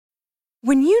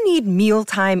When you need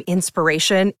mealtime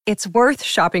inspiration, it's worth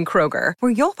shopping Kroger,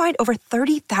 where you'll find over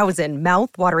 30,000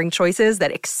 mouth-watering choices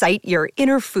that excite your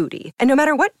inner foodie. And no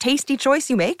matter what tasty choice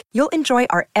you make, you'll enjoy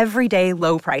our everyday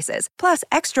low prices, plus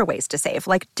extra ways to save,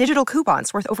 like digital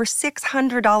coupons worth over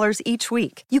 $600 each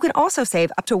week. You can also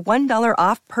save up to $1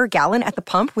 off per gallon at the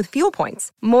pump with fuel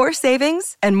points. More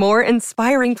savings and more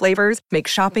inspiring flavors make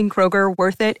shopping Kroger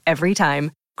worth it every time.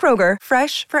 Kroger,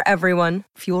 fresh for everyone.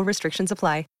 Fuel restrictions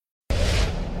apply.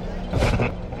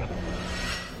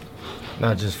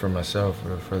 Not just for myself,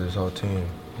 but for this whole team.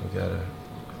 We gotta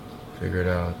figure it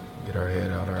out, get our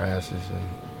head out our asses, and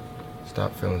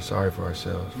stop feeling sorry for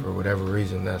ourselves. For whatever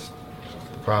reason, that's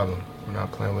the problem. We're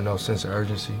not playing with no sense of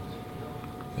urgency.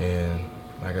 And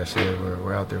like I said,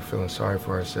 we're out there feeling sorry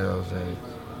for ourselves, and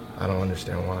I don't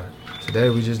understand why.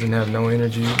 Today, we just didn't have no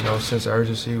energy, no sense of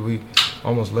urgency. We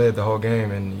almost led the whole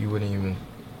game, and you wouldn't even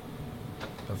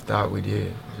have thought we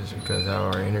did, just because how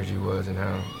our energy was and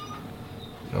how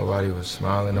nobody was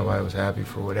smiling, nobody was happy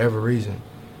for whatever reason.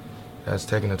 That's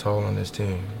taking a toll on this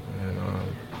team, and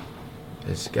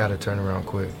it's got to turn around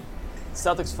quick.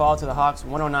 Celtics fall to the Hawks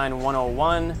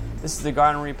 109-101. This is the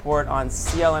Garden Report on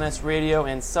CLNS Radio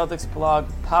and Celtics blog,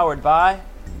 powered by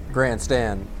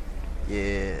Grandstand.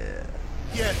 Yeah.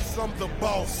 Yes, I'm the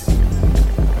boss.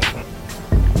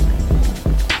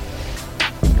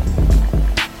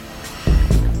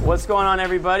 What's going on,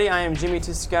 everybody? I am Jimmy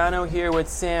Toscano here with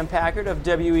Sam Packard of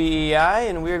WEEI,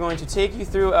 and we are going to take you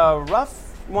through a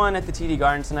rough one at the TD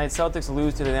Garden tonight. Celtics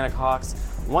lose to the Atlanta Hawks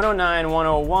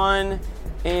 109-101,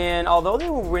 and although they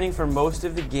were winning for most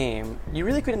of the game, you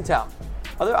really couldn't tell.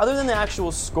 Other than the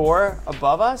actual score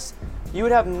above us, you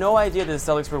would have no idea that the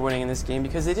Celtics were winning in this game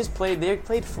because they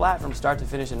played flat from start to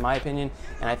finish, in my opinion,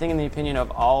 and I think in the opinion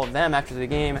of all of them after the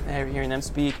game, hearing them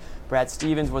speak. Brad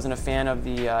Stevens wasn't a fan of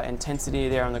the intensity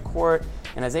there on the court,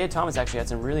 and Isaiah Thomas actually had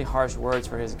some really harsh words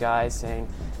for his guys, saying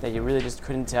that you really just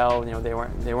couldn't tell. You know,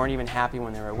 they weren't even happy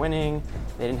when they were winning.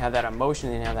 They didn't have that emotion.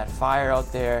 They didn't have that fire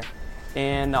out there.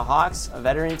 And the Hawks, a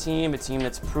veteran team, a team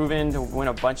that's proven to win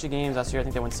a bunch of games. Last year, I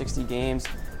think they won 60 games.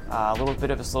 A little bit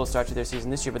of a slow start to their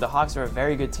season this year, but the Hawks are a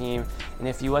very good team, and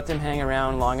if you let them hang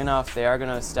around long enough, they are going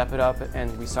to step it up,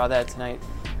 and we saw that tonight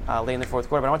late in the fourth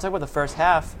quarter. But I want to talk about the first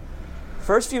half.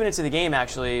 First few minutes of the game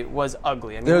actually was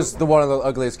ugly. I mean, it was one of the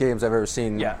ugliest games I've ever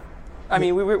seen. Yeah. I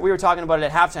mean, we were talking about it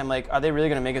at halftime, like, are they really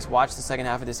going to make us watch the second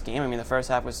half of this game? I mean, the first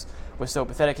half was so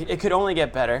pathetic. It could only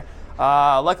get better.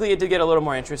 Luckily, it did get a little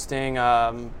more interesting,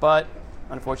 but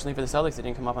unfortunately for the Celtics, they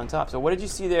didn't come up on top. So what did you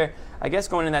see there, I guess,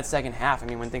 going in that second half? I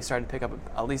mean, when things started to pick up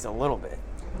at least a little bit.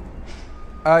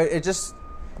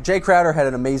 Jay Crowder had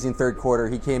an amazing third quarter.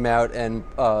 He came out and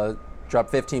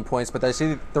dropped 15 points, but I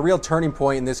see the real turning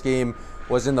point in this game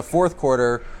was in the fourth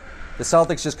quarter. The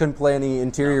Celtics just couldn't play any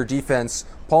interior defense.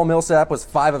 Paul Millsap was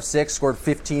 5 of 6, scored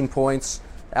 15 points.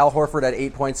 Al Horford had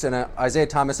 8 points, and Isaiah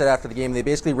Thomas said after the game they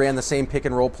basically ran the same pick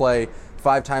and roll play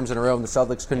 5 times in a row, and the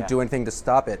Celtics couldn't do anything to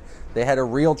stop it. They had a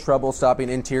real trouble stopping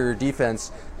interior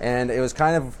defense, and it was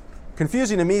kind of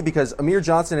confusing to me because Amir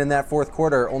Johnson in that fourth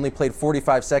quarter only played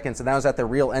 45 seconds, and that was at the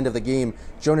real end of the game.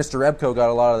 Jonas Jerebko got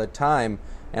a lot of the time.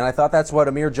 And I thought that's what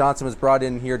Amir Johnson was brought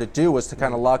in here to do, was to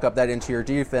kind of lock up that interior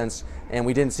defense, and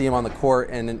we didn't see him on the court,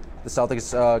 and the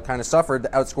Celtics kind of suffered,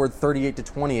 outscored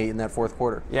 38-28 in that fourth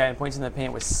quarter. Yeah, and points in the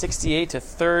paint was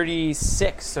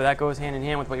 68-36, so that goes hand in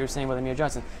hand with what you were saying about Amir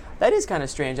Johnson. That is kind of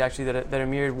strange, actually, that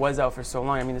Amir was out for so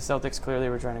long. I mean, the Celtics clearly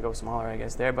were trying to go smaller, I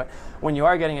guess, there, but when you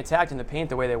are getting attacked in the paint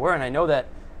the way they were, and I know that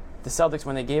the Celtics,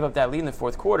 when they gave up that lead in the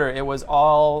fourth quarter, it was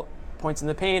all points in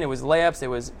the paint, it was layups, it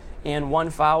was and one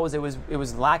fouls, it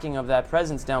was lacking of that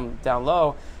presence down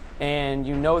low, and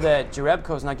you know that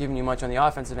Jerebko's not giving you much on the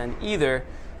offensive end either,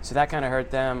 so that kind of hurt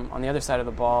them on the other side of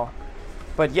the ball.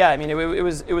 But yeah, I mean, it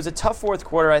was a tough fourth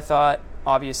quarter, I thought.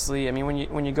 Obviously, I mean,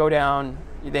 when you go down,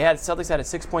 Celtics had a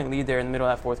 6-point lead there in the middle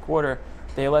of that fourth quarter.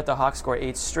 They let the Hawks score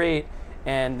 8 straight,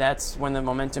 and that's when the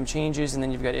momentum changes, and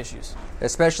then you've got issues.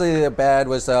 Especially bad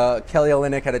was Kelly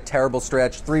Olynyk had a terrible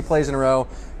stretch, 3 plays in a row,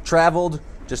 traveled.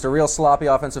 Just a real sloppy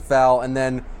offensive foul, and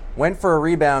then went for a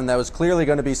rebound that was clearly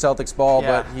going to be Celtics ball,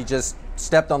 but he just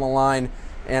stepped on the line.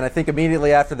 And I think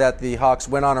immediately after that, the Hawks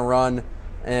went on a run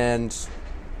and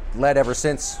led ever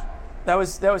since. That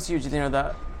was huge. You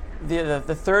know,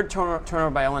 the third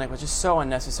turnover by Olynyk was just so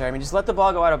unnecessary. I mean, just let the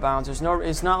ball go out of bounds.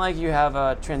 It's not like you have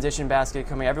a transition basket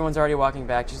coming. Everyone's already walking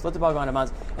back. Just let the ball go out of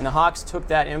bounds. And the Hawks took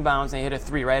that inbounds and they hit a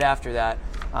 3 right after that.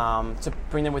 To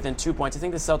bring them within 2 points. I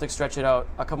think the Celtics stretched it out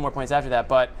a couple more points after that,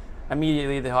 but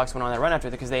immediately the Hawks went on that run after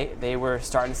that because they were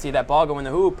starting to see that ball go in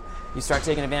the hoop. You start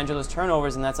taking advantage of those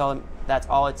turnovers, and that's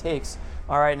all it takes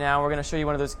All right, now we're going to show you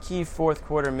one of those key fourth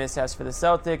quarter mishaps for the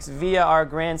Celtics via our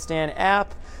Grandstand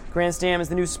app. Grandstand is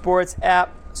the new sports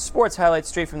app. Sports highlights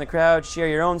straight from the crowd. Share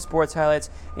your own sports highlights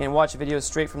and watch videos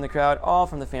straight from the crowd, all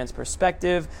from the fans'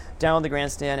 perspective. Download the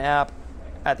Grandstand app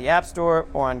at the App Store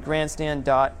or on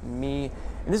grandstand.me.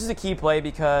 And this is a key play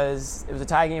because it was a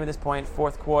tie game at this point,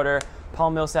 fourth quarter.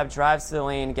 Paul Millsap drives to the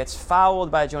lane, gets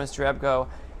fouled by Jonas Jerebko,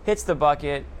 hits the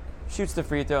bucket, shoots the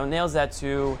free throw, nails that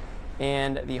too,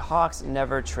 and the Hawks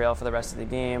never trail for the rest of the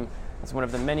game. That's one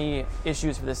of the many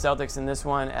issues for the Celtics in this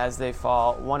one as they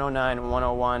fall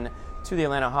 109-101 to the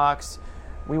Atlanta Hawks.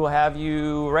 We will have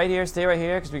you right here, stay right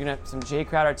here, because we're going to have some Jay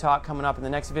Crowder talk coming up in the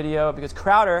next video, because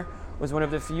Crowder was one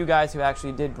of the few guys who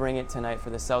actually did bring it tonight for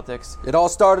the Celtics. It all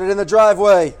started in the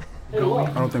driveway. I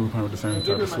don't think we're playing with the same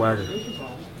type of swagger.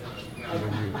 I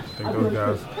think those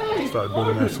guys start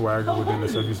building that swagger within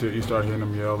themselves. You start hearing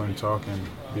them yell and talk and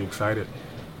be excited.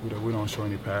 We don't show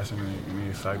any passion and any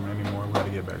excitement anymore. We got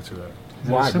to get back to that.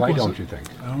 Why don't you think?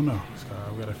 I don't know.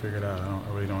 We got to figure it out.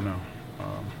 I really don't know.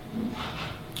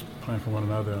 Playing for one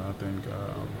another, I think,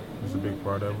 is a big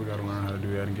part of it. We got to learn how to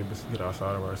do that and get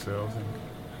outside of ourselves and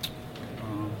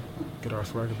get our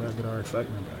swagger back, get our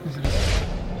excitement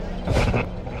back.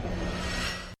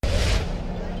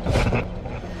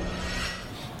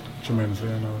 Tremendous,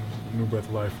 new breath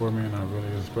of life for me, and really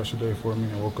is a special day for me.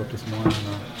 I woke up this morning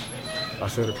and I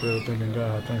said a prayer thanking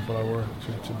God how thankful I was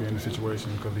to be in this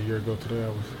situation, because a year ago today I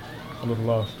was a little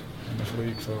lost in this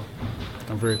league, so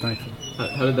I'm very thankful.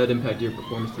 How did that impact your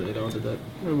performance today, though? Did that?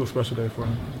 It was a special day for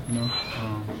me,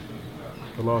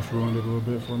 The loss ruined it a little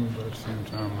bit for me, but at the same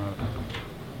time,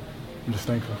 I'm just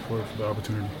thankful for the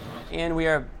opportunity. And we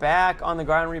are back on the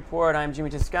Garden Report. I'm Jimmy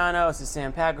Toscano. This is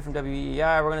Sam Packer from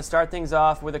WEEI. We're going to start things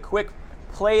off with a quick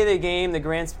play of the game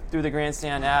through the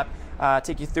Grandstand app.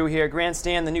 Take you through here.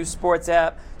 Grandstand, the new sports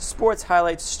app. Sports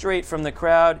highlights straight from the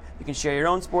crowd. You can share your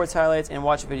own sports highlights and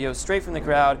watch videos straight from the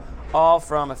crowd, all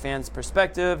from a fan's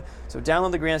perspective. So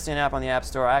download the Grandstand app on the App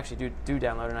Store. I actually do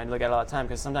download it, and I look at it all the time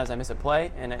because sometimes I miss a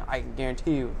play, and I can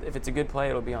guarantee you if it's a good play,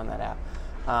 it'll be on that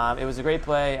app. It was a great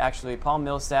play. Actually, Paul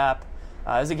Millsap. It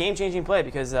was a game-changing play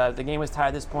because the game was tied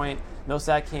at this point.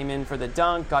 Millsap came in for the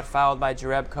dunk, got fouled by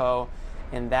Jerebko,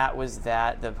 and that was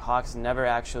that. The Hawks never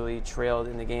actually trailed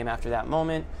in the game after that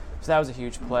moment, so that was a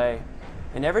huge play.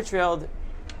 They never trailed.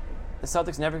 The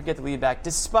Celtics never could get the lead back,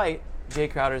 despite Jay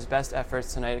Crowder's best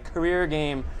efforts tonight. A career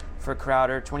game for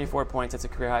Crowder, 24 points. That's a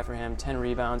career high for him, 10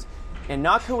 rebounds. And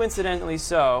not coincidentally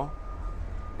so,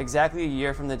 exactly a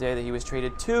year from the day that he was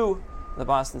traded to the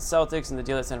Boston Celtics and the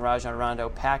deal that sent Rajon Rondo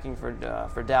packing for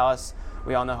Dallas.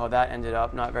 We all know how that ended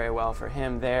up. Not very well for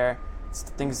him there.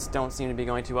 Things don't seem to be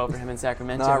going too well for him in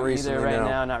Sacramento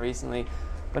now, not recently.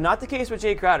 But not the case with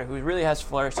Jay Crowder, who really has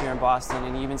flourished here in Boston.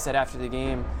 And he even said after the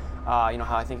game, how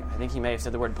I think he may have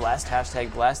said the word blessed,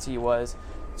 hashtag blessed he was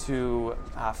for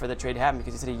the trade to happen,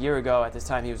 because he said a year ago at this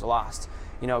time he was lost.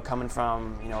 Coming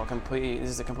from, this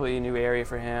is a completely new area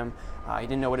for him. He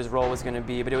didn't know what his role was going to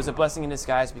be, but it was a blessing in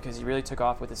disguise because he really took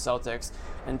off with the Celtics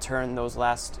and turned those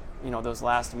last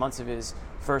months of his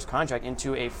first contract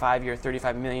into a 5-year,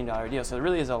 $35 million deal. So it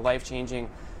really is a life-changing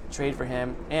trade for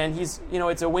him. And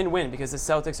it's a win-win because the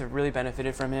Celtics have really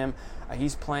benefited from him.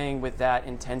 He's playing with that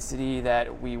intensity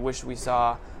that we wish we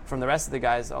saw from the rest of the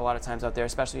guys a lot of times out there,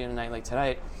 especially in a night like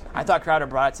tonight. I thought Crowder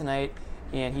brought it tonight.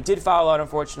 And he did foul out,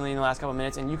 unfortunately, in the last couple of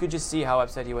minutes, and you could just see how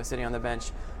upset he was sitting on the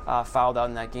bench, fouled out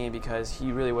in that game, because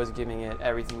he really was giving it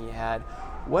everything he had.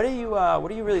 What do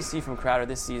you really see from Crowder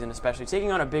this season, especially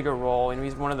taking on a bigger role, and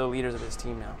he's one of the leaders of his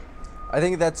team now? I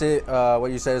think that's it.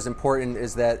 What you said is important,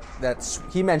 is that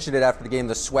he mentioned it after the game,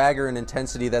 the swagger and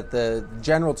intensity that the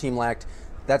general team lacked.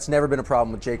 That's never been a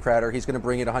problem with Jay Crowder. He's going to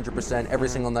bring it 100% every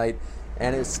single night.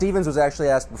 And Stevens was actually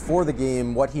asked before the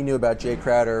game what he knew about Jay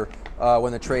Crowder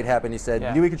when the trade happened. He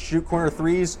said knew he could shoot corner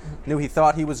threes, knew he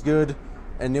thought he was good,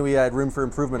 and knew he had room for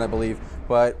improvement, I believe.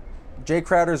 But Jay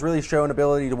Crowder has really shown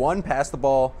ability to, 1, pass the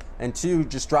ball, and 2,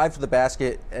 just drive to the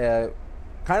basket.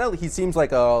 He seems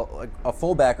like a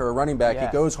fullback or a running back. Yeah.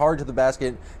 He goes hard to the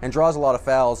basket and draws a lot of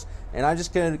fouls. And I've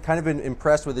just kind of been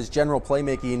impressed with his general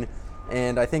playmaking.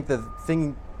 And I think the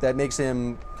thing that makes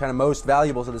him kind of most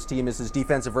valuable to this team is his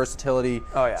defensive versatility.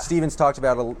 Oh, yeah. Stevens talked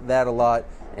about that a lot,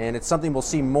 and it's something we'll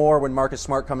see more when Marcus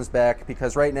Smart comes back,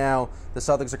 because right now the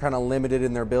Celtics are kind of limited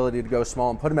in their ability to go small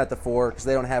and put him at the 4 because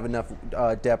they don't have enough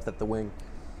depth at the wing.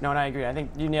 No, and I agree. I think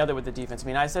you nailed it with the defense. I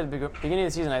mean, I said at the beginning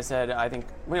of the season, I think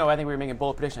we were making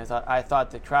bold predictions. I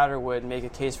thought that Crowder would make a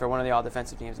case for one of the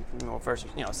all-defensive teams, first,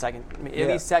 second, at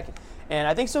least second. And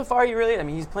I think so far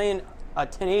he's playing a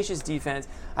tenacious defense.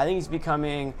 I think he's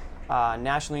becoming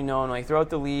nationally known like throughout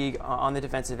the league on the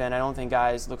defensive end. I don't think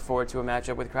guys look forward to a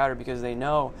matchup with Crowder because they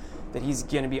know that he's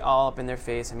going to be all up in their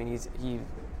face. I mean, he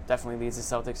definitely leads the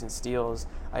Celtics in steals.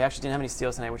 I actually didn't have any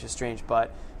steals tonight, which is strange,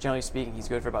 but generally speaking, he's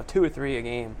good for about 2 or 3 a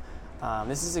game.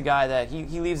 This is a guy that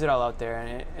he leaves it all out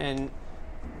there, and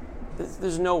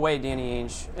there's no way Danny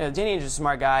Ainge. Danny Ainge is a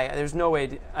smart guy. There's no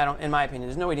way. In my opinion,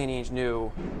 there's no way Danny Ainge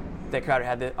knew that Crowder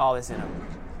had all this in him.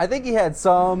 I think he had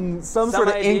some sort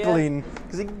of idea. inkling,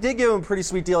 because he did give him a pretty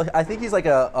sweet deal. I think he's like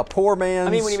a poor man's...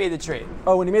 I mean, when he made the trade.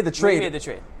 Oh, when he made the trade. When he made the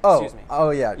trade. Oh, excuse me.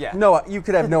 Oh, yeah. Yeah. No, you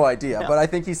could have no idea. No. But I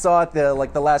think he saw at the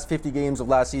last 50 games of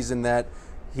last season that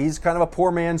he's kind of a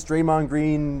poor man's Draymond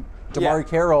Green, DeMar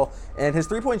Carroll, and his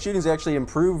three-point shooting's actually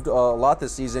improved a lot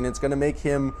this season. It's going to make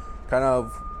him kind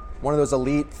of one of those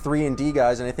elite 3-and-D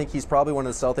guys, and I think he's probably one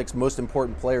of the Celtics' most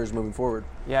important players moving forward.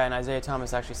 Yeah, and Isaiah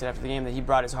Thomas actually said after the game that he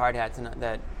brought his hard hat tonight,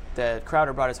 that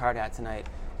Crowder brought his hard hat tonight.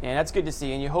 And that's good to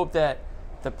see. And you hope that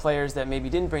the players that maybe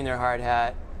didn't bring their hard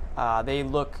hat, they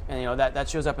look, and that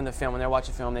shows up in the film. When they're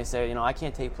watching film, they say, I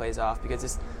can't take plays off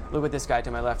because look what this guy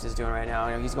to my left is doing right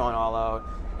now. He's going all out.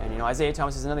 And Isaiah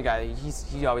Thomas is another guy.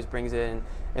 He always brings it in.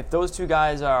 If those two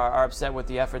guys are upset with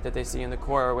the effort that they see in the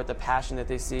court or with the passion that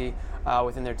they see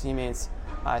within their teammates,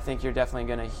 I think they're definitely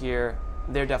going to hear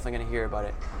about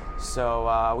it.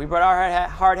 So we brought our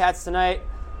hard hats tonight.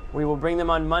 We will bring them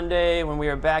on Monday when we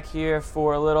are back here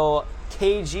for a little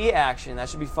KG action. That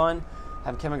should be fun.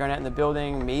 Have Kevin Garnett in the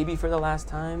building, maybe for the last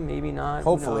time, maybe not.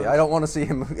 Hopefully. I don't want to see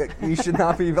him. He should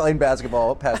not be playing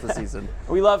basketball past the season.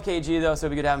 We love KG, though, so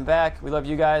it'd be good to have him back. We love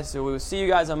you guys, so we will see you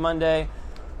guys on Monday.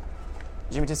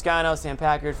 Jimmy Toscano, Sam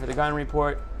Packard for the Garden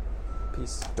Report.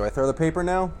 Peace. Do I throw the paper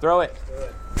now? Throw it.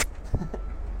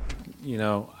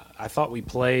 I thought we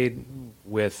played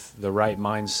with the right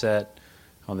mindset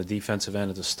on the defensive end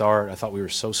at the start. I thought we were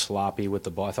so sloppy with the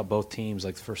ball. I thought both teams,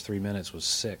 the first 3 minutes was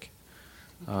sick.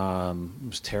 It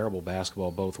was terrible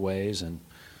basketball both ways,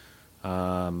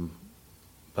 but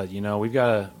we've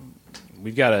got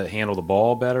to handle the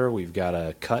ball better. We've got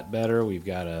to cut better. We've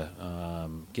got to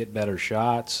get better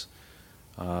shots.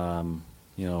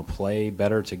 Play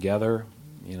better together.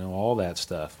 All that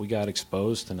stuff. We got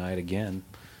exposed tonight again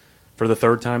for the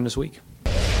 3rd time this week.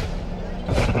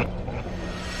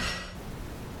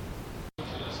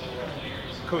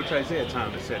 Coach, Isaiah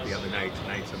Thomas said the other night,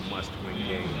 tonight's a must-win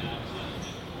game.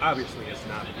 Obviously it's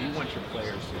not, but do you want your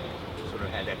players to sort of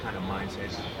have that kind of mindset,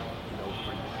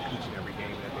 for each and every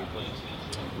game that they play?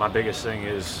 My biggest thing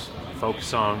is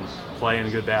focus on playing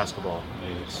good basketball.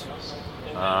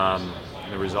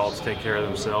 The results take care of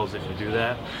themselves if you do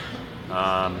that.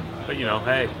 But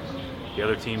hey, the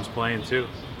other team's playing too.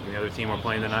 The other team we're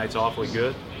playing tonight's awfully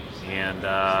good, and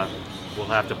we'll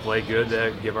have to play good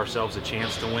to give ourselves a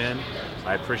chance to win.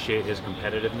 I appreciate his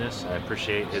competitiveness. I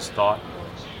appreciate his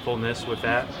thoughtfulness with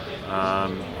that,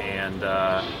 and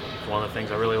one of the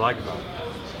things I really like about him.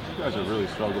 You guys have really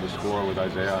struggled to score with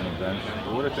Isaiah on the bench.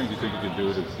 But what are things you think you could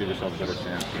do to give yourself a better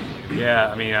chance?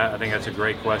 Yeah, I think that's a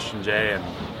great question, Jay, and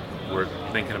we're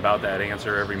thinking about that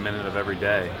answer every minute of every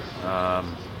day.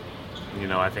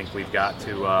 I think we've got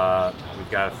to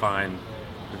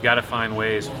find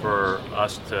ways for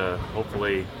us to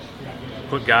hopefully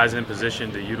put guys in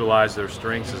position to utilize their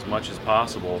strengths as much as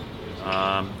possible.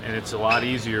 And it's a lot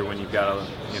easier when you've got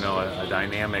a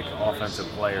dynamic offensive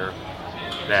player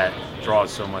that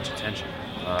draws so much attention.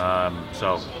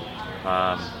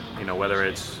 Whether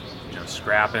it's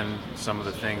scrapping some of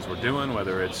the things we're doing,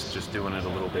 whether it's just doing it a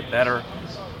little bit better,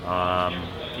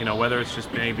 whether it's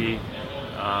just maybe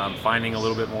finding a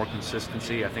little bit more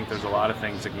consistency. I think there's a lot of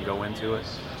things that can go into it.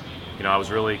 I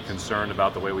was really concerned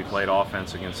about the way we played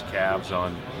offense against the Cavs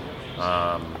on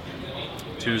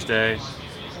Tuesday,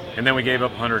 and then we gave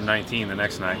up 119 the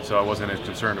next night, so I wasn't as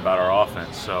concerned about our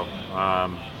offense. So,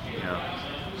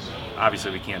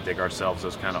 obviously we can't dig ourselves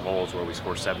those kind of holes where we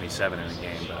score 77 in a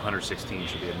game, but 116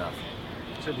 should be enough.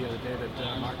 You said the other day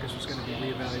that Marcus was going to be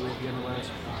reevaluated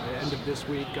at the end of this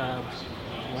week.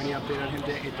 Any update on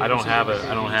him? I don't have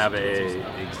a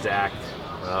exact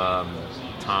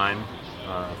time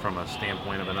from a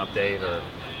standpoint of an update or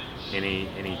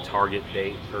any target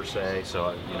date per se. So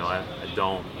I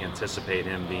don't anticipate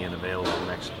him being available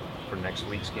for next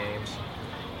week's games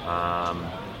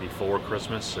before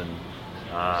Christmas, and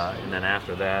then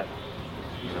after that,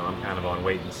 I'm kind of on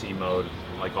wait and see mode,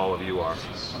 like all of you are.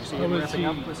 You see him wrapping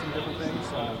up with some different things.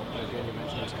 Again, you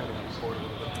mentioned he's cutting on the court a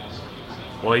little bit more.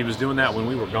 Well, he was doing that when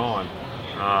we were gone,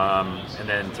 and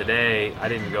then today I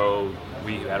didn't go.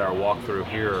 We had our walkthrough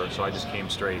here, so I just came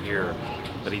straight here.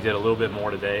 But he did a little bit more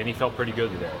today, and he felt pretty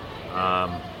good today.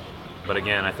 But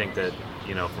again, I think that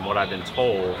from what I've been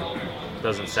told,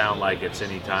 doesn't sound like it's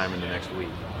any time in the next week.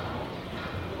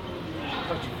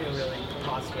 Don't you feel really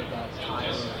positive about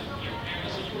Kyle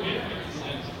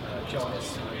and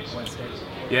Jonas Wednesday?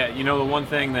 Yeah, the one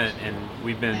thing that, and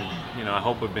we've been, I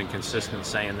hope we've been consistent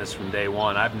saying this from day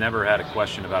one, I've never had a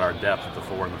question about our depth at the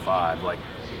 4 and the 5. Like,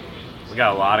 we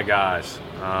got a lot of guys,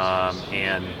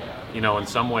 and, in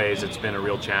some ways it's been a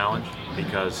real challenge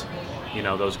because,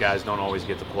 those guys don't always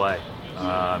get to play.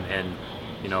 And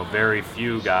very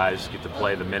few guys get to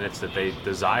play the minutes that they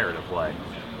desire to play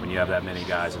when you have that many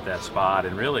guys at that spot.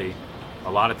 And really,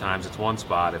 a lot of times it's one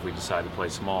spot if we decide to play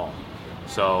small.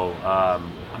 So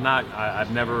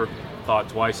I've never thought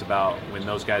twice about when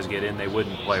those guys get in, they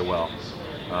wouldn't play well.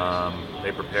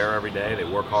 They prepare every day, they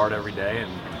work hard every day,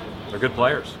 and they're good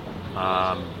players.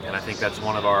 And I think that's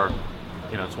one of our,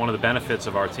 it's one of the benefits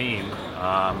of our team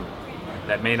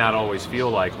that may not always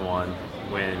feel like one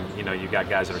when, you got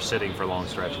guys that are sitting for long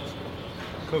stretches.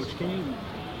 Coach, can you,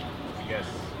 I guess,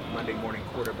 Monday morning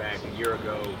quarterback a year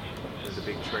ago, there's a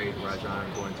big trade,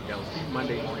 Rajon going to Dallas.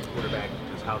 Monday morning quarterback,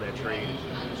 just how that trade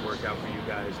has worked out for you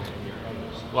guys and your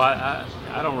Well,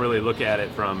 I don't really look at it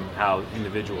from how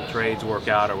individual trades work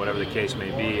out or whatever the case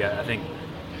may be. I think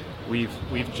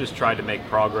we've just tried to make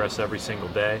progress every single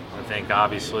day. I think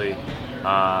obviously,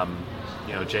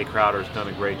 Jay Crowder's done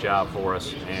a great job for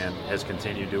us and has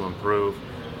continued to improve,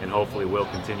 and hopefully will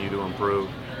continue to improve.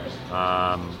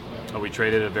 We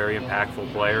traded a very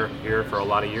impactful player here for a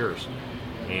lot of years,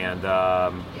 and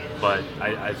but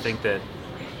I think that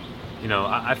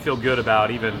I feel good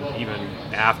about even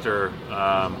after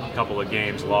a couple of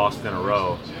games lost in a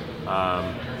row.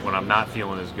 When I'm not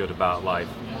feeling as good about life,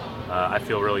 I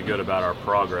feel really good about our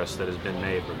progress that has been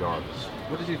made regardless.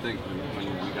 What did you think when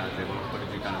you guys able? What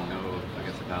did you kind of know, I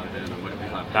guess, about him? And what did you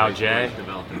thought about Jay?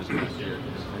 Developed in his first year?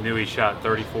 I knew he shot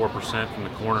 34% from the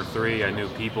corner three. I knew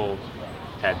people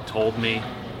had told me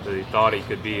that he thought he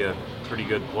could be a pretty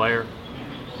good player.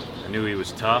 I knew he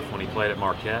was tough when he played at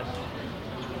Marquette.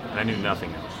 And I knew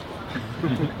nothing else.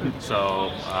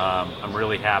 So I'm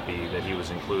really happy that he was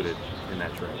included in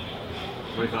that trade.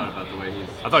 What do you thought about the way he's?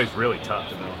 I thought he was really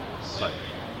tough, but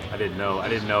I didn't know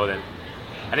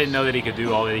that he could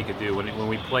do all that he could do. When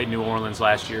we played New Orleans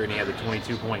last year and he had the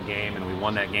 22-point game and we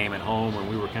won that game at home and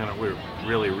we were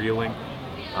really reeling.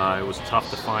 It was tough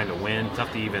to find a win,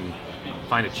 tough to even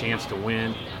find a chance to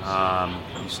win.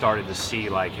 You started to see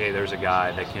like, hey, there's a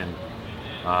guy that can.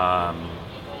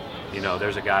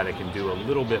 There's a guy that can do a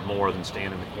little bit more than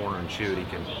stand in the corner and shoot. He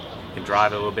can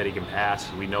drive a little bit. He can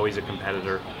pass. We know he's a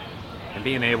competitor, and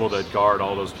being able to guard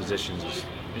all those positions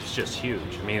is just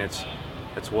huge. I mean, it's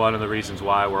one of the reasons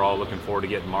why we're all looking forward to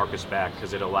getting Marcus back,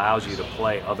 because it allows you to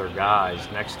play other guys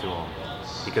next to him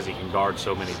because he can guard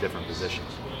so many different positions.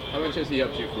 How much is he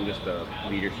up to from just the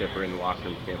leadership or in the locker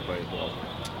room standpoint as well?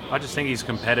 I just think he's a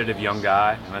competitive young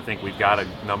guy, and I think we've got a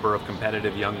number of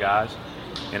competitive young guys,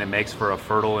 and it makes for a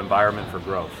fertile environment for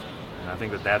growth. And I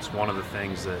think that that's one of the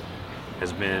things that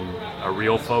has been a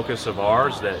real focus of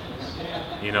ours, that,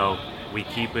 we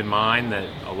keep in mind that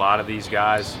a lot of these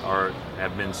guys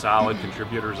have been solid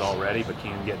contributors already, but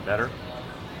can get better.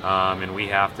 And we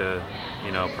have to,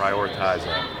 prioritize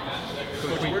that.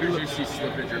 Coach, where did you see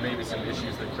slippage or maybe some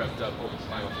issues that crept up over the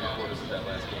final 3 quarters of that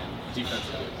last game,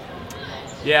 defensively?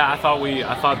 Yeah, I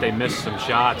thought they missed some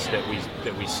shots that we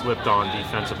slipped on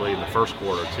defensively in the first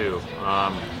quarter too.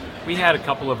 We had a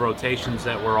couple of rotations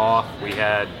that were off. We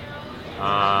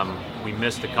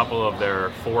missed a couple of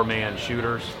their 4-man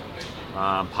shooters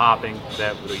popping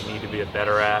that we need to be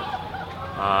better at.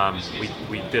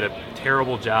 We did a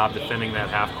terrible job defending that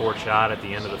half-court shot at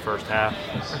the end of the first half.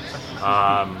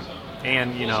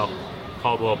 And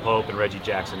Caldwell Pope and Reggie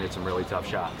Jackson hit some really tough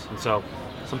shots. And so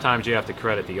sometimes you have to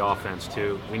credit the offense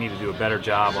too. We need to do a better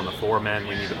job on the 4-men.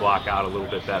 We need to block out a little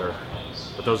bit better.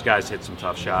 But those guys hit some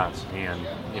tough shots, and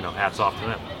hats off to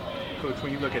them. Coach,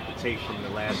 when you look at the tape from the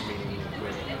last meeting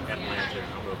with Atlanta, I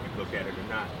don't know if you look at it or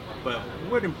not, but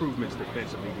what improvements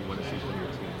defensively do you want to see from your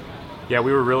team? Yeah,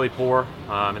 we were really poor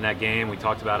in that game. We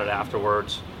talked about it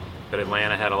afterwards, but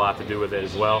Atlanta had a lot to do with it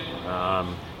as well.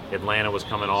 Atlanta was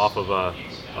coming off of a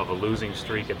losing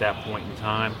streak at that point in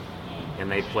time, and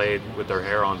they played with their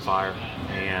hair on fire.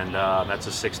 And that's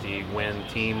a 60-win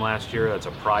team last year. That's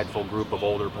a prideful group of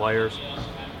older players.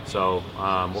 So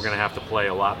we're going to have to play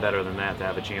a lot better than that to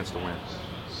have a chance to win.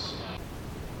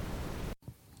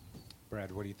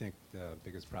 Brad, what do you think the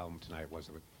biggest problem tonight was?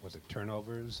 Was it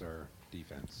turnovers or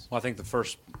defense? Well, I think the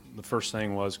first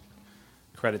thing was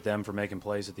credit them for making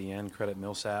plays at the end. Credit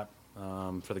Millsap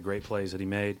for the great plays that he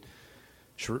made.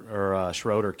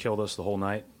 Schroeder killed us the whole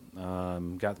night.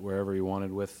 got wherever he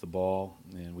wanted with the ball,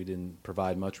 and we didn't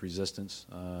provide much resistance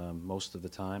most of the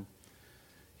time.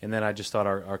 And then I just thought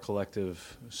our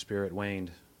collective spirit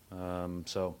waned.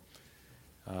 So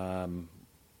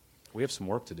we have some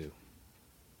work to do.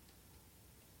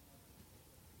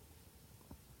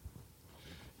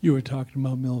 You were talking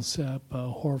about Millsap.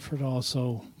 Horford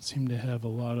also seemed to have a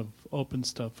lot of open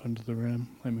stuff under the rim.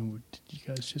 I mean, did you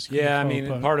guys just Yeah, I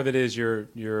mean, part of it is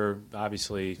you're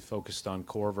obviously focused on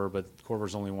Corver, but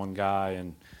Corver's only one guy,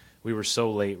 and we were so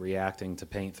late reacting to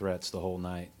paint threats the whole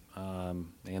night.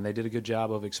 And they did a good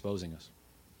job of exposing us.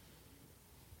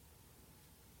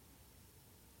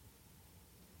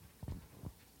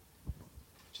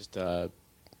 Just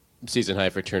season high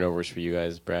for turnovers for you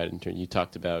guys, Brad. You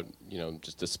talked about,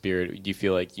 just the spirit. Do you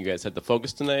feel like you guys had the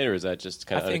focus tonight, or is that just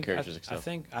kind of uncharacteristic stuff?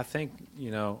 I think,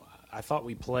 I thought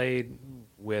we played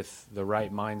with the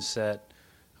right mindset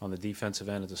on the defensive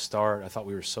end at the start. I thought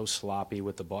we were so sloppy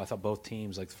with the ball. I thought both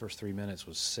teams, the first 3 minutes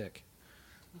was sick.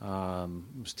 It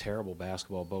was terrible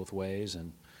basketball both ways,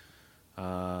 and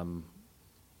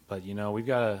but we've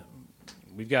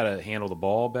got to handle the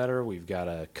ball better. We've got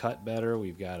to cut better.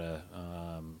 We've got to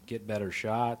get better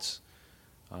shots.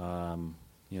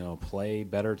 Play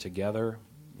better together.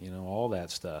 All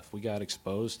that stuff. We got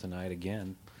exposed tonight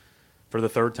again for the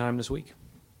third time this week.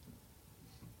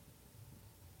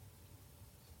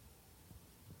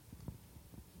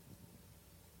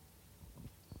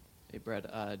 Hey,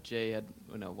 Brad. Jay had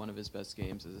one of his best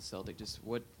games as a Celtic.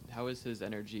 How has his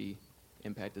energy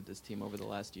impacted this team over the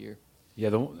last year?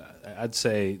 Yeah, I'd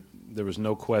say there was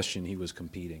no question he was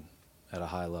competing at a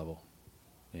high level.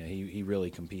 Yeah, he really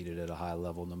competed at a high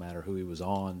level, no matter who he was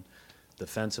on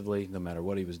defensively, no matter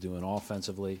what he was doing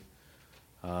offensively.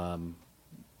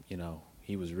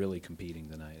 He was really competing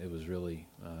tonight. It was really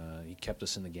he kept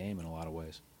us in the game in a lot of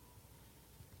ways.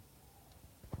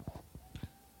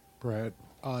 Brad,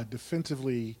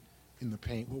 defensively in the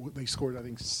paint, they scored, I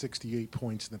think, 68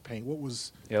 points in the paint. What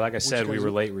was? Yeah, like I said, we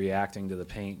were late reacting to the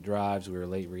paint drives. We were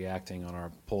late reacting on our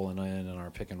pulling in and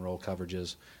our pick and roll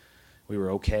coverages. We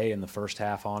were okay in the first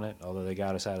half on it, although they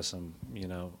got us out of some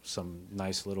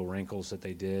nice little wrinkles that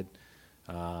they did.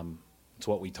 It's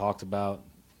what we talked about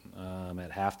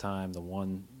at halftime. The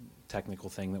one technical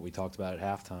thing that we talked about at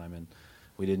halftime, and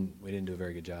we didn't do a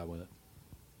very good job with it.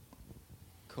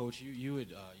 Coach, you had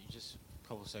just a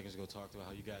couple of seconds ago talked about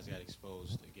how you guys got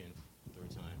exposed again for the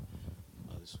third time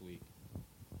this week.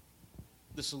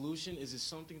 The solution, is it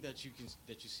something that you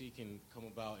see can come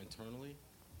about internally?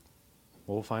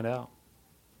 We'll find out.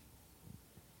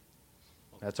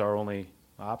 That's our only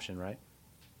option, right?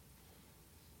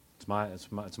 It's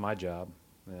my job.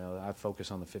 I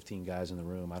focus on the 15 guys in the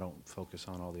room. I don't focus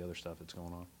on all the other stuff that's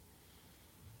going on.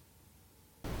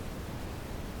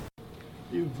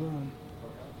 You've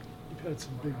had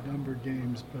some big number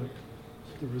games, but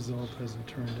the result hasn't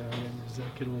turned out. And does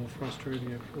that get a little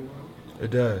frustrating after a while? It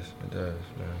does, man.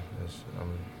 It's,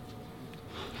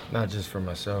 not just for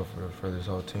myself, but for this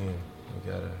whole team. We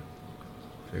gotta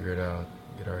figure it out,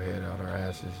 get our head out our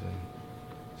asses, and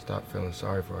stop feeling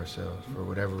sorry for ourselves. For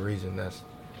whatever reason, that's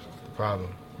the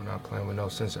problem. We're not playing with no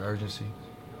sense of urgency,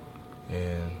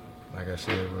 and like I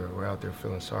said, we're out there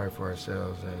feeling sorry for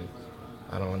ourselves, and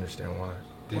I don't understand why.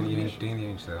 Danny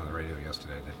Ainge said on the radio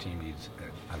yesterday the team needs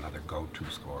another go-to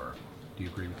scorer. Do you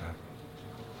agree with that?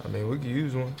 I mean, we could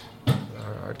use one.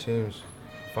 Our team's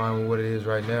fine with what it is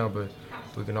right now, but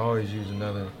we can always use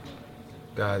another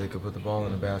guy that could put the ball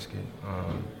in the basket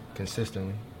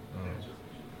consistently.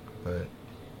 But,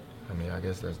 I mean, I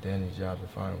guess that's Danny's job to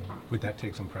find one. Would that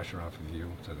take some pressure off of you,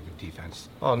 so the defense?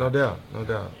 Oh, no doubt.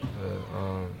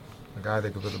 A guy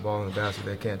that could put the ball in the basket,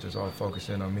 they can't just all focus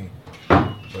in on me.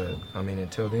 But, I mean,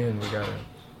 until then,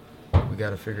 we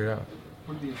gotta figure it out.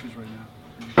 What are the issues right now?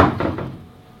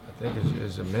 I think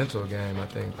it's a mental game. I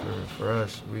think for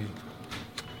us,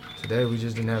 today we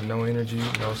just didn't have no energy,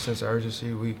 no sense of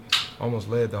urgency. We almost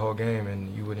led the whole game,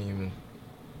 and you wouldn't even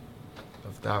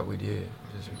have thought we did,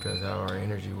 just because how our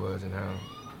energy was and how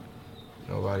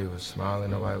nobody was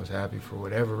smiling, nobody was happy for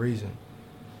whatever reason.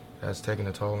 That's taking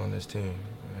a toll on this team,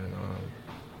 and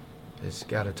it's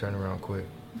got to turn around quick.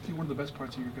 I think one of the best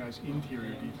parts of your guys'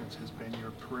 interior defense has been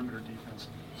your perimeter defense,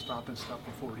 stopping stuff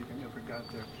before it even ever got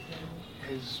there.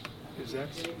 Has that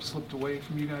slipped away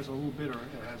from you guys a little bit, or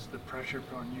has the pressure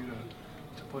on you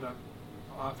to put up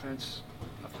offense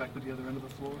affected the other end of the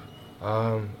floor?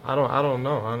 I don't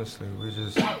know, honestly. We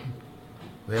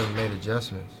haven't made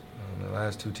adjustments. The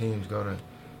last two teams go to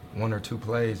one or two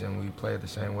plays, and we play it the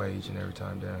same way each and every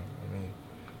time down. I mean,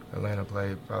 Atlanta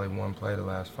played probably one play the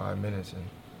last 5 minutes, and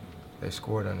they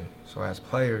scored on it. So as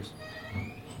players,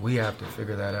 we have to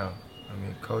figure that out. I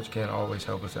mean, Coach can't always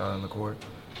help us out on the court.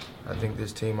 I think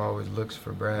this team always looks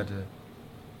for Brad to,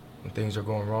 when things are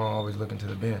going wrong, always looking to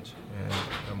the bench. And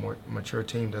a more mature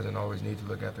team doesn't always need to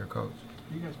look at their coach.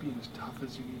 Are you guys being as tough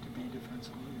as you need to be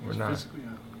defensively? We're not. Physically,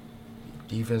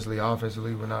 Defensively,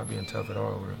 offensively, we're not being tough at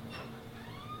all.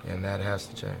 And that has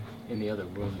to change. In the other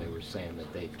room, they were saying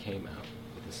that they came out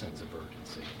with a sense of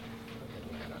urgency.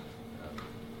 Atlanta,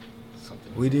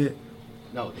 something. We did?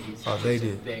 No, they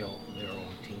did. Their own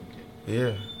team did.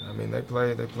 Yeah, I mean they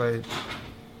played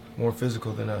more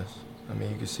physical than us. I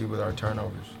mean you can see with our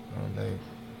turnovers,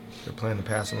 they're playing the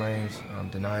passing lanes,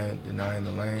 denying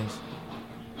the lanes.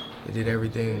 They did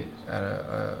everything at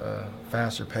a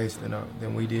faster pace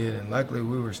than we did, and luckily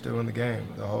we were still in the game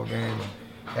the whole game and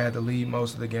had the lead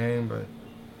most of the game. But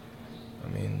I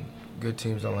mean, good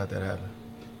teams don't let that happen.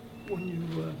 When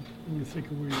you think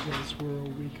of where you guys were a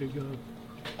week ago,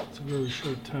 it's a very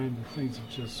short time, but things have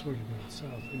just sort of gone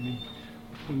south. I mean,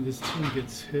 when this team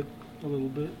gets hit a little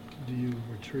bit, do you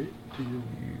retreat?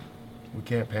 We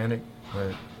can't panic,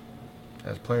 but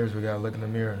as players, we gotta look in the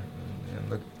mirror and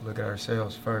look at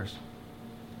ourselves first,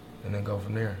 and then go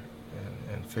from there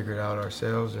and figure it out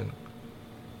ourselves and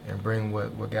bring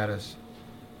what got us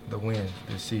the win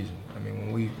this season. I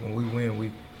mean, when we win,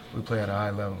 we play at a high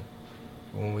level.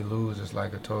 When we lose, it's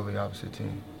like a totally opposite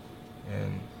team,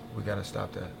 and we got to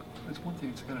stop that. That's one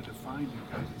thing that's going to define you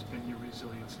guys. It's been your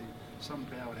resiliency.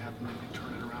 Something bad would happen, and you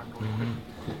turn it around really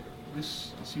quickly.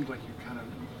 This seems like you're kind of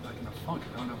like in a funk.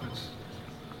 I don't know if it's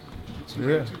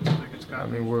I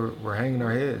mean, we're hanging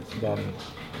our heads.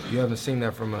 You haven't seen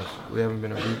that from us. We haven't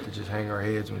been a group to just hang our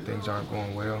heads when things aren't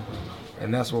going well,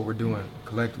 and that's what we're doing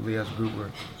collectively as a group.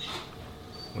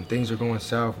 When things are going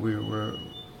south, we're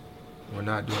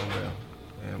not doing well,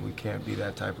 and we can't be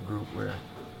that type of group where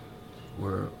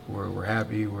we're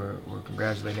happy, we're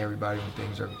congratulating everybody when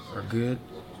things are good.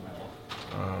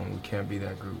 We can't be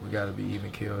that group. We got to be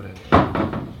even keeled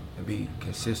and be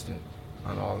consistent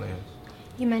on all ends.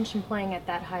 You mentioned playing at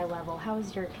that high level. How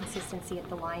has your consistency at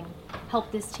the line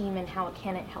helped this team, and how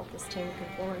can it help this team moving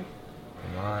forward?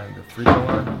 The free throw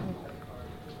line?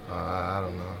 I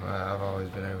don't know. I've always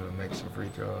been able to make some free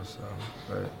throws,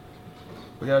 but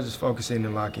we got to just focus in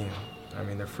and lock in. I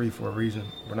mean, they're free for a reason.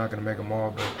 We're not going to make them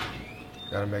all, but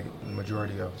got to make the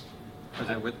majority of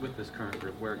them. With this current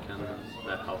group, where can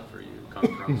that help for you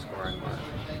come from scoring-wise?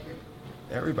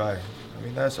 Everybody. I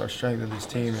mean, that's our strength of this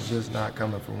team. It's just not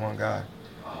coming from one guy.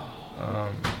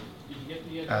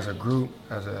 As a group,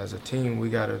 as a team, we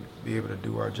got to be able to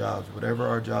do our jobs. Whatever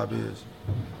our job is,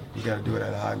 we got to do it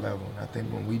at a high level. And I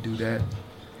think when we do that,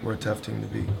 we're a tough team to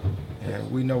beat. And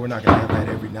we know we're not going to have that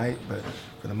every night, but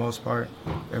for the most part,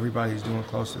 everybody's doing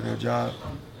close to their job.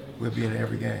 We'll be in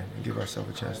every game and give ourselves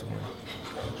a chance to win.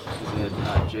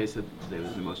 Jay said today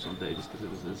was an emotional day just because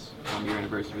it was his 1-year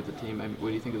anniversary with the team. What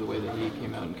do you think of the way that he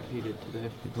came out and competed today?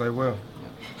 He played well. Yeah.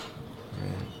 I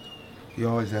mean, he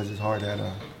always has his heart hat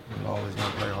on. He's always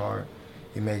going to play hard.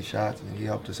 He made shots, and he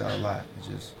helped us out a lot. It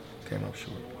just came up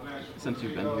short. Since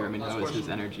you've been here, I mean, how has his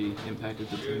energy impacted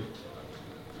the team?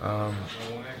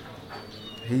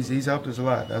 He's helped us a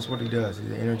lot. That's what he does. He's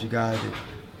an energy guy that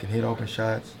can hit open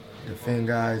shots, defend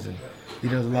guys, and he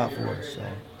does a lot for us. So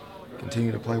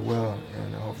continue to play well,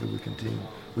 and hopefully we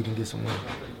can get some wins.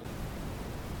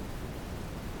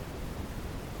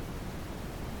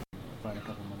 Find a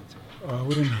couple minutes.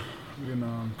 We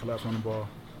didn't collapse on the ball.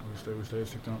 We stayed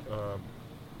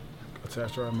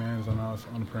attached to our mans on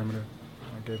the perimeter.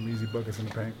 I gave him easy buckets in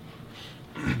the paint.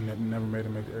 Never made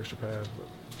him make the extra pass, but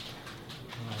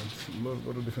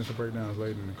little defensive breakdowns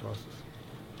late and it cost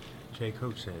us. Jay,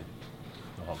 Coach said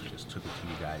the Hawks just took it to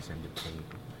you guys in the paint.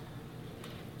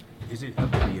 Is it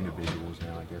up to the individuals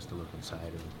now, I guess, to look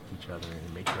inside of each other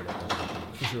and make sure that doesn't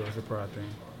happen? For sure, it's a pride thing.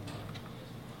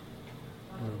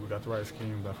 We got the right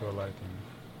schemes, I feel like,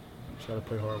 and try to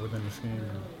play hard within the scheme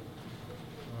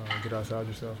and get outside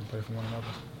yourself and play for one another.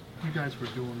 You guys were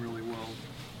doing really well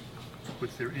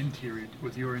with your interior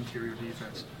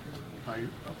defense by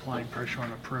applying pressure on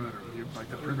the perimeter. Like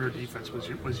the perimeter defense was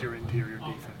your interior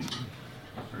defense.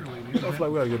 I feel like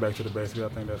we got to get back to the basics. I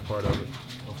think that's part of it.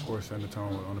 Of course, setting the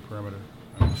tone on the perimeter.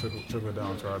 Took it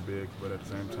down to our big, but at the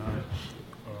same time,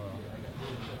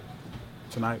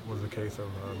 tonight was a case of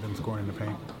them scoring in the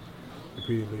paint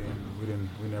repeatedly, and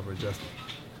we never adjusted.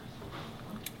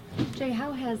 Jay,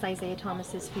 how has Isaiah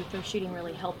Thomas's free throw shooting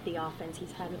really helped the offense?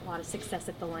 He's had a lot of success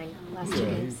at the line last 2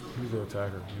 games. He's an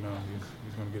attacker. You know, he's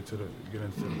going to get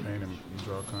into the paint and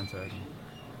draw contact.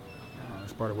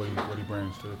 It's part of what he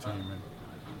brings to the team, and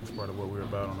it's part of what we're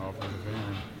about on the offensive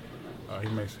end. And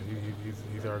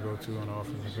he's our go-to on the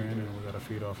offensive end, and we got to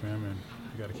feed off him and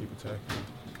got to keep attacking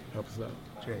and help us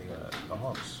out. Jay, the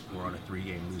Hawks were on a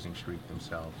 3-game losing streak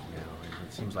themselves, and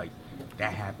it seems like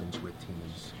that happens with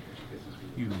teams.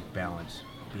 You balance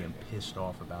being pissed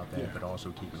off about that, but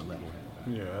also keeping a level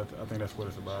head. Yeah, I think that's what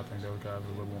it's about. I think those guys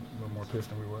were a little more pissed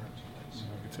than we were. You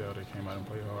could tell they came out and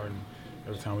played hard, and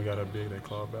every time we got up big, they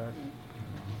clawed back.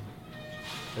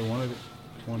 They wanted it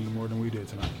more than we did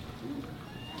tonight.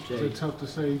 Is it tough to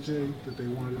say, Jay, that they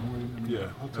wanted it more than Yeah,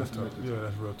 how that's tough. is that? Yeah,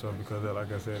 that's real tough because,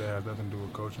 like I said, it has nothing to do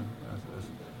with coaching.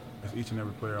 It's each and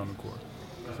every player on the court.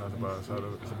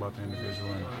 It's about the individual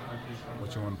and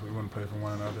what you want to play for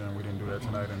one another, and we didn't do that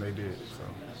tonight, and they did. So,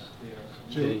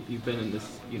 Jay, you've been in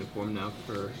this uniform now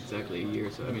for exactly a year.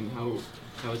 So, I mean, how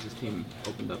has this team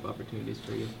opened up opportunities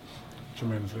for you?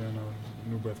 Tremendously. I know,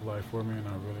 new breath of life for me, and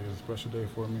really it was a special day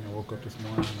for me. I woke up this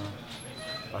morning,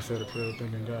 and I said a prayer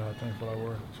thanking God how thankful I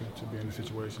were to be in this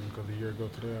situation, because a year ago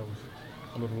today I was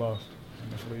a little lost in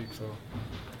this league, so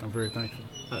I'm very thankful.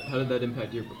 How did that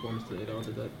impact your performance today at all?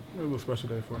 Did that? It was a special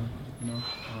day for me, you know.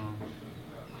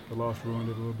 The loss ruined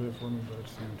it a little bit for me, but at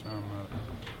the same time,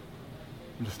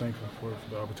 I'm just thankful for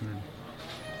the opportunity.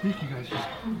 I think you guys just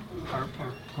are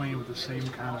playing with the same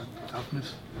kind of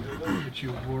toughness that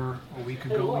you were a week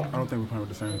ago. I don't think we're playing with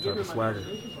the same type of swagger.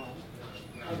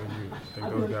 I think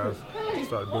those guys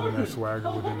start building that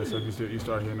swagger within themselves. You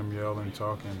start hearing them yell and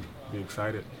talk and be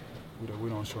excited. We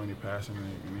don't show any passion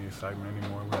and any excitement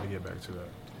anymore. We got to get back to that.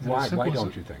 Why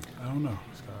don't you think? I don't know.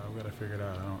 We got to figure it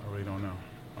out. I really don't know.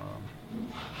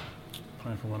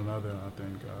 Playing for one another, I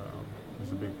think,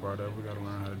 is a big part of it. We got to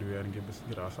learn how to do that and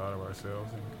get outside of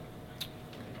ourselves and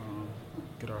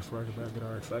get our swagger back, get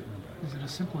our excitement back. Is it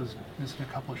as simple as missing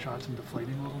a couple of shots and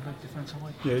deflating a little bit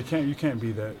defensively? Yeah, you can't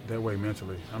be that way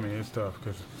mentally. I mean, it's tough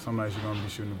because some nights you're gonna be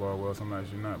shooting the ball well, some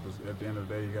nights you're not. But at the end of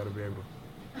the day, you got to be able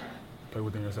to play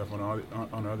within yourself on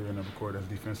the other end of the court, as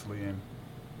defensively, and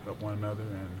help one another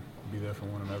and be there for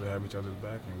one another, have each other's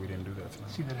back, and we didn't do that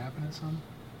tonight. See that happening, son?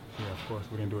 Yeah, of course.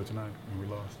 We didn't do it tonight, and we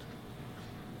lost.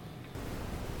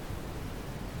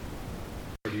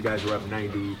 You guys were up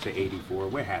 90-84.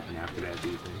 What happened after that, do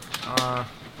you think?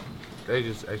 They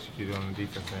just executed on the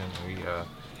defense end, and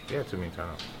we had too many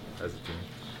timeouts as a team,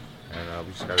 and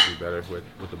we just got to be better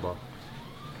with the ball.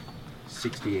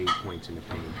 68 points in the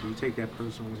paint. Do you take that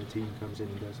personally when the team comes in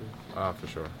and does it? For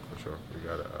sure.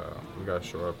 We gotta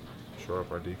shore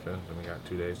up our defense, and we got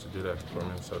 2 days to do that before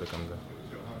Minnesota comes in.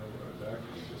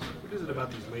 What is it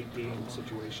about these late game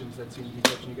situations that seem to be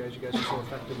catching you guys? You guys were so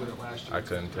effective with it last year. I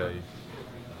couldn't tell you.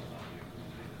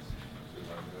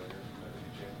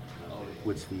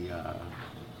 What's the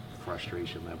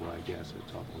frustration level, I guess?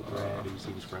 Talking with Brad, he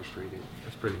seems frustrated.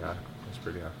 It's pretty high.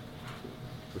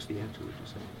 What's the answer, would you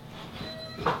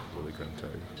say? Really couldn't tell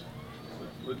you.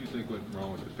 What do you think went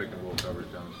wrong with the pick and roll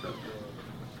coverage down the stretch?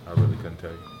 I really couldn't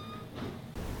tell you.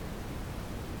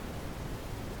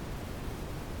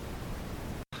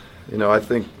 You know, I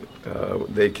think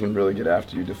they can really get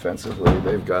after you defensively.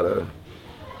 They've got a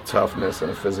toughness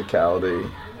and a physicality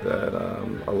that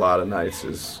a lot of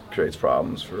nights creates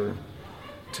problems for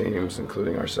teams,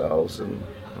 including ourselves. And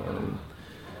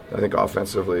I think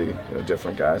offensively,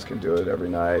 different guys can do it every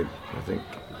night. I think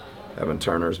Evan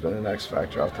Turner's been an X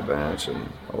factor off the bench, and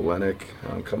Olenek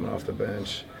coming off the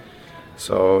bench.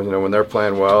 So, when they're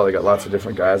playing well, they got lots of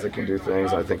different guys that can do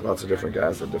things. I think lots of different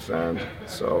guys that defend.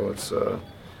 So it's,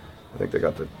 I think they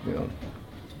got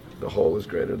the whole is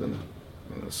greater than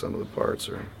the sum of the parts,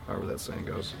 or however that saying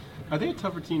goes. Are they a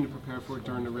tougher team to prepare for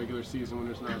during the regular season when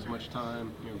there's not as much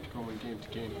time, going game to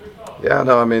game? Yeah,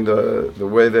 no, I mean the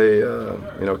way they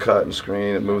cut and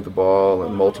screen and move the ball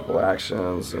and multiple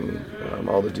actions and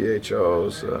all the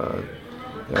DHOs.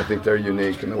 I think they're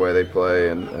unique in the way they play,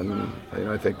 and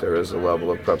I think there is a level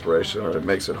of preparation, or it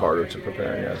makes it harder to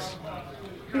prepare. Yes.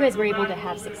 You guys were able to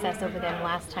have success over them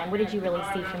last time. What did you really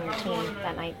see from your team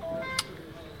that night?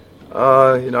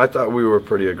 I thought we were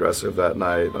pretty aggressive that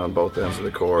night on both ends of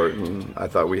the court, and I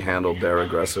thought we handled their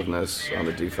aggressiveness on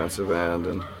the defensive end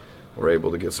and were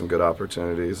able to get some good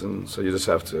opportunities. And so you just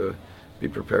have to be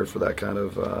prepared for that kind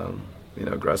of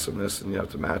aggressiveness, and you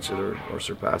have to match it or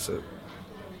surpass it.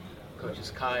 Coach,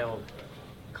 is Kyle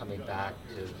coming back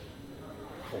to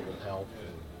full health?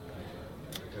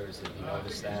 Or have you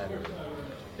noticed that?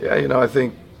 Yeah, I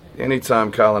think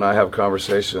anytime Kyle and I have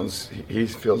conversations, he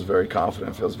feels very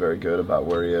confident, feels very good about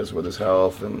where he is with his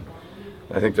health, and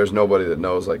I think there's nobody that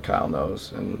knows like Kyle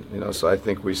knows. And so I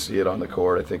think we see it on the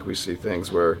court. I think we see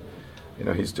things where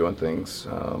he's doing things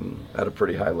at a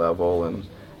pretty high level, and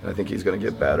I think he's going to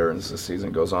get better as the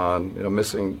season goes on.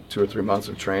 Missing 2 or 3 months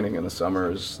of training in the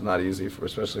summer is not easy,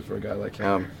 especially for a guy like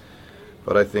him.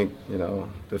 But I think,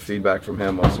 the feedback from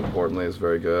him, most importantly, is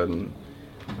very good. And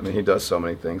I mean, he does so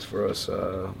many things for us,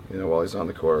 while he's on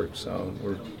the court. So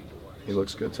he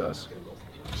looks good to us.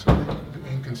 So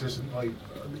inconsistent, like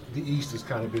the East has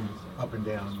kind of been up and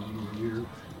down.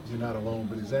 You're not alone,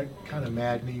 but is that kind of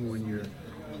maddening when you're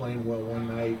playing well one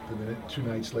night and then 2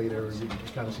 nights later you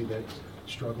kind of see that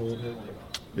struggle a bit?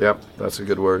 Yep, that's a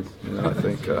good word. I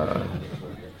think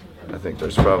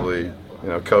there's probably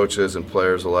coaches and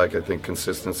players alike. I think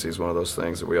consistency is one of those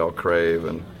things that we all crave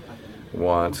and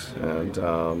want, and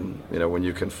when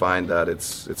you can find that,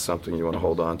 it's something you want to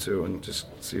hold on to and just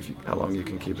see how long you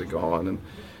can keep it going. And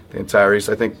the entire East,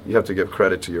 I think you have to give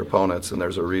credit to your opponents, and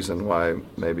there's a reason why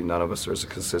maybe none of us are as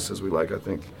consistent as we like. I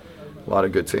think a lot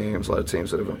of good teams, a lot of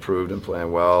teams that have improved and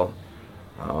playing well.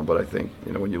 But I think,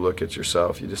 when you look at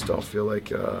yourself, you just don't feel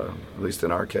like, at least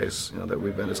in our case, that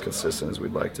we've been as consistent as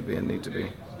we'd like to be and need to be.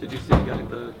 Did you see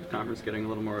the conference getting a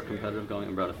little more competitive, going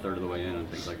about a third of the way in, and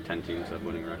things like 10 teams have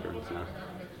winning records now?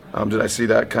 Did I see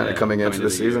that kind of coming into the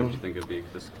season? Do you think it'd be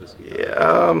this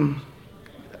Yeah,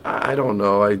 I don't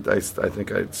know. I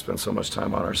think I spend so much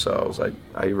time on ourselves.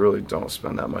 I really don't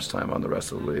spend that much time on the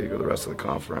rest of the league or the rest of the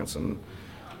conference and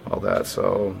all that.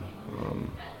 So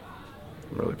I'm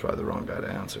really probably the wrong guy to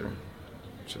answer,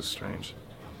 which is strange.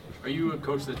 Are you a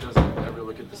coach that doesn't ever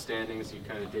look at the standings, you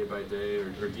kind of day by day,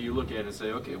 or do you look at it and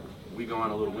say, okay, we go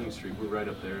on a little winning streak, we're right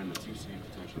up there in the 2 seed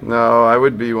potentially? No, I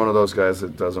would be one of those guys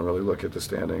that doesn't really look at the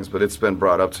standings, but it's been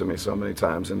brought up to me so many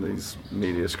times in these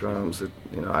media scrums that,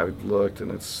 I've looked,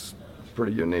 and it's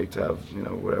pretty unique to have,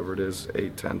 whatever it is,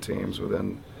 8, 10 teams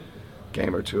within a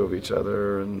game or two of each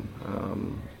other, and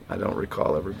I don't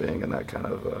recall ever being in that kind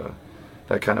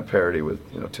of parity with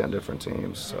 10 different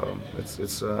teams. So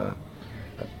it's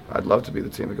I'd love to be the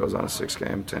team that goes on a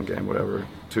 6-game, 10-game, whatever,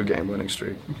 2-game winning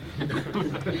streak. Do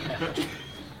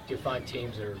you find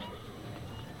teams are,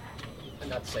 I'm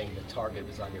not saying the target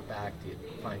is on your back, do you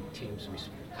find teams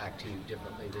react to you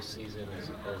differently this season as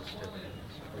opposed to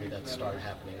where that started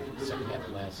happening in the second half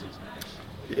of last season?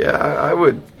 Yeah,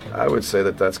 I would say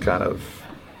that's kind of,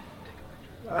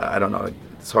 I don't know,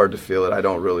 it's hard to feel it. I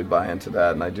don't really buy into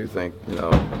that, and I do think,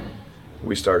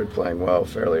 we started playing well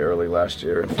fairly early last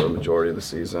year and for a majority of the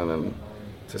season, and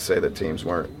to say that teams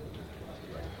weren't,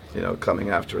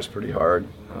 coming after us pretty hard,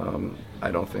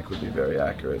 I don't think would be very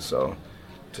accurate. So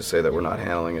to say that we're not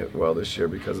handling it well this year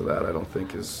because of that, I don't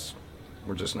think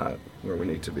we're just not where we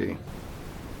need to be.